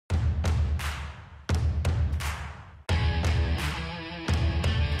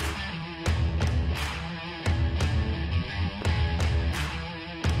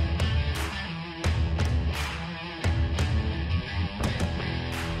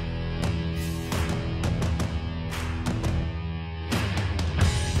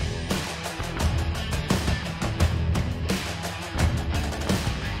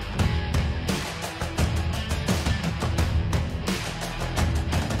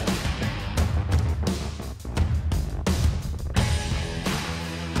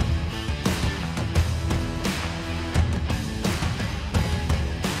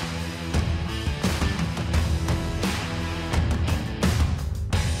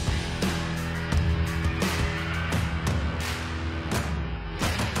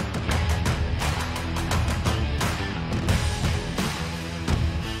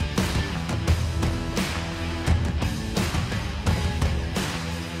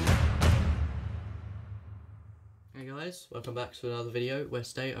Hey guys, welcome back to another video where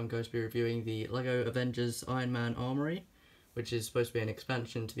today I'm going to be reviewing the LEGO Avengers Iron Man Armoury, which is supposed to be an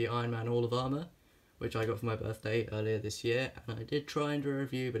expansion to the Iron Man Hall of Armour, which I got for my birthday earlier this year, and I did try and do a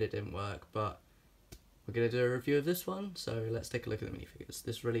review but it didn't work, but we're going to do a review of this one, so let's take a look at the minifigures.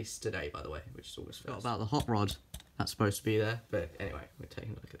 This released today, by the way, which is always forgot about the hot rod that's supposed to be there, but anyway, we're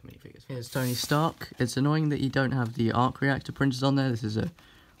taking a look at the minifigures. Here's Tony Stark. It's annoying that you don't have the arc reactor printers on there. This is a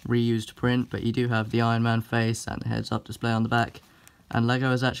reused print, but you do have the Iron Man face and the heads-up display on the back, and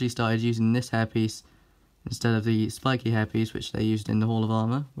LEGO has actually started using this hairpiece instead of the spiky hairpiece which they used in the Hall of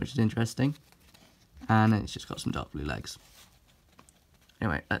Armour, which is interesting, and it's just got some dark blue legs.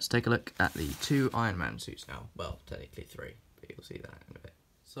 Anyway, let's take a look at the two Iron Man suits now. Well, technically three, but you'll see that in a bit.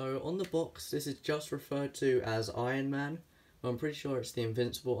 So on the box, this is just referred to as Iron Man. Well, I'm pretty sure it's the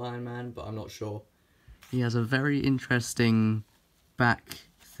Invincible Iron Man, but I'm not sure. He has a very interesting back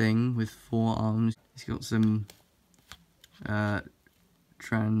thing with 4 arms. He's got some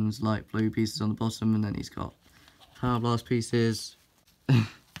trans light blue pieces on the bottom, and then he's got power blast pieces.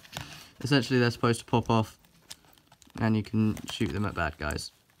 Essentially they're supposed to pop off and you can shoot them at bad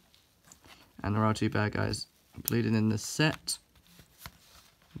guys, and there are 2 bad guys included in the set.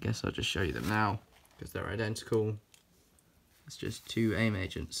 I guess I'll just show you them now because they're identical. It's just 2 aim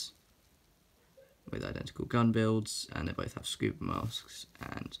agents with identical gun builds, and they both have scuba masks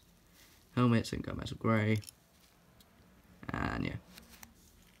and helmets in gunmetal grey, and yeah.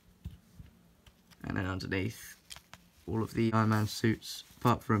 And then underneath, all of the Iron Man suits,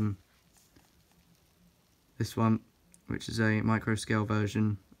 apart from this one, which is a micro scale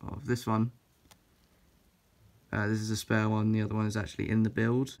version of this one. This is a spare one, the other one is actually in the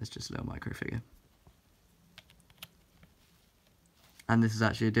build. It's just a little micro figure. And this is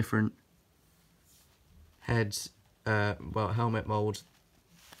actually a different helmet mould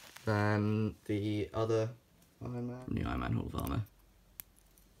than the other Iron Man, the Iron Man Hall of Armour.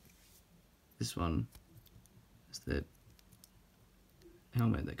 This one is the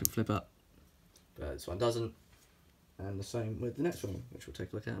helmet that can flip up, but this one doesn't, and the same with the next one, which we'll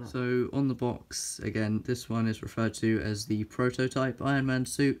take a look at now. So on the box, again, this one is referred to as the prototype Iron Man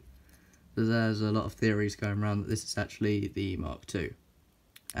suit. There's a lot of theories going around that this is actually the Mark II,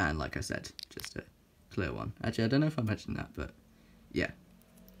 and like I said, just a clear one. Actually, I don't know if I mentioned that, but yeah.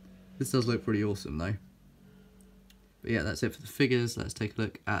 This does look pretty awesome though. But yeah, that's it for the figures. Let's take a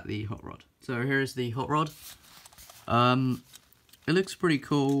look at the hot rod. So here is the hot rod. It looks pretty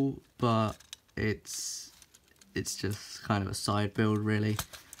cool, but it's just kind of a side build really.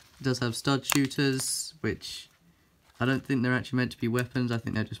 It does have stud shooters, which I don't think they're actually meant to be weapons. I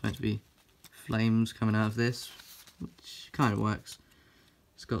think they're just meant to be flames coming out of this, which kind of works.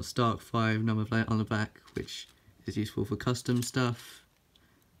 It's got Stark 5 number plate on the back, which is useful for custom stuff.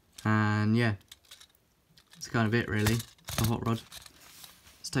 And yeah, that's kind of it really, the hot rod.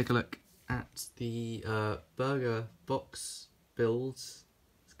 Let's take a look at the burger box builds.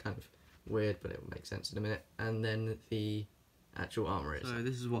 It's kind of weird, but it will make sense in a minute. And then the actual armour itself. So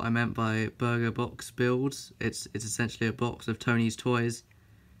this is what I meant by burger box builds. It's essentially a box of Tony's toys,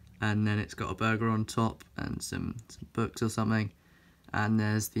 and then it's got a burger on top and some books or something. And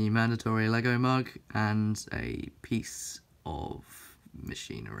there's the mandatory Lego mug and a piece of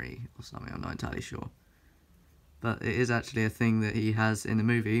machinery or something, I'm not entirely sure. But it is actually a thing that he has in the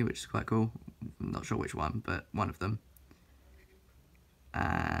movie, which is quite cool. I'm not sure which one, but one of them.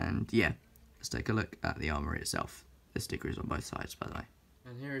 And yeah, let's take a look at the armoury itself. The sticker is on both sides, by the way.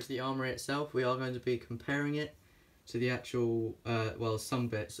 And here is the armoury itself. We are going to be comparing it to the actual, well, some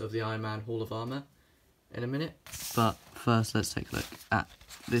bits of the Iron Man Hall of Armour in a minute. But first, let's take a look at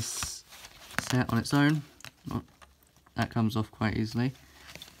this set on its own. That comes off quite easily.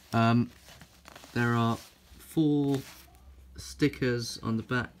 There are 4 stickers on the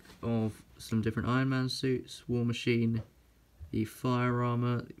back of some different Iron Man suits: War Machine, the Fire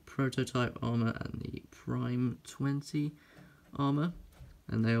Armour, the Prototype Armour, and the Prime 20 Armour.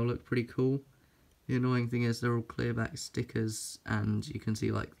 And they all look pretty cool. The annoying thing is they're all clear back stickers, and you can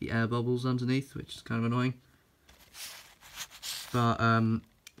see like the air bubbles underneath, which is kind of annoying. But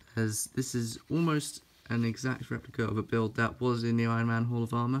as this is almost an exact replica of a build that was in the Iron Man Hall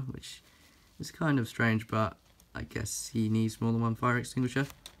of Armour, which is kind of strange, but I guess he needs more than one fire extinguisher.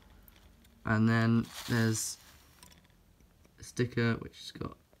 And then there's a sticker which has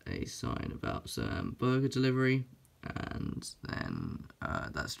got a sign about some burger delivery, and then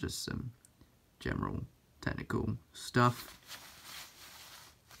that's just some general technical stuff.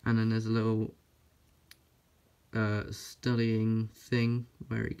 And then there's a little studying thing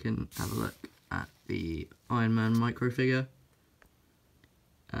where you can have a look at the Iron Man micro figure,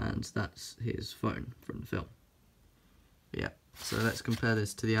 and that's his phone from the film. But yeah, so let's compare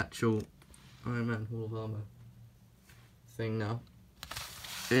this to the actual Iron Man Hall of Armour thing now.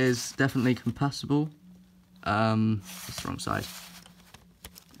 It is definitely compatible. It's the wrong side.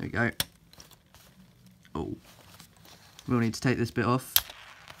 There we go. Oh, we'll need to take this bit off.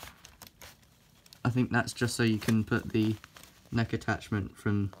 I think that's just so you can put the neck attachment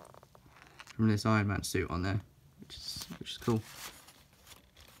from this Iron Man suit on there, which is cool.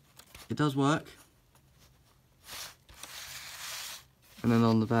 It does work. And then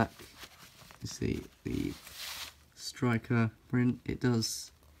on the back, you see the striker print. It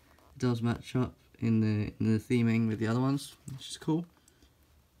does match up in the theming with the other ones, which is cool.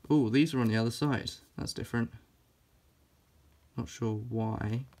 Oh, these are on the other side. That's different. Not sure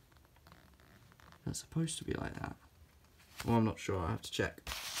why. That's supposed to be like that. Well, I'm not sure. I have to check.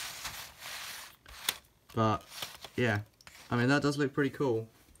 But yeah, I mean that does look pretty cool.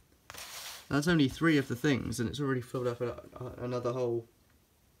 That's only 3 of the things, and it's already filled up another whole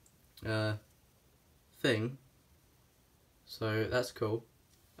thing. So that's cool.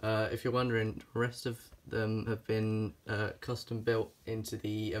 If you're wondering, the rest of them have been custom built into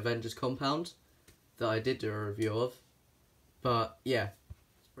the Avengers compound that I did do a review of. But yeah,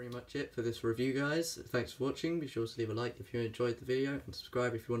 that's pretty much it for this review, guys. Thanks for watching. Be sure to leave a like if you enjoyed the video, and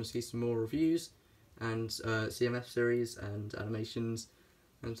subscribe if you want to see some more reviews and CMF series and animations,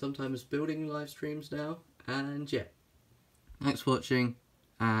 and sometimes building live streams now. And yeah, thanks for watching,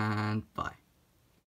 and bye.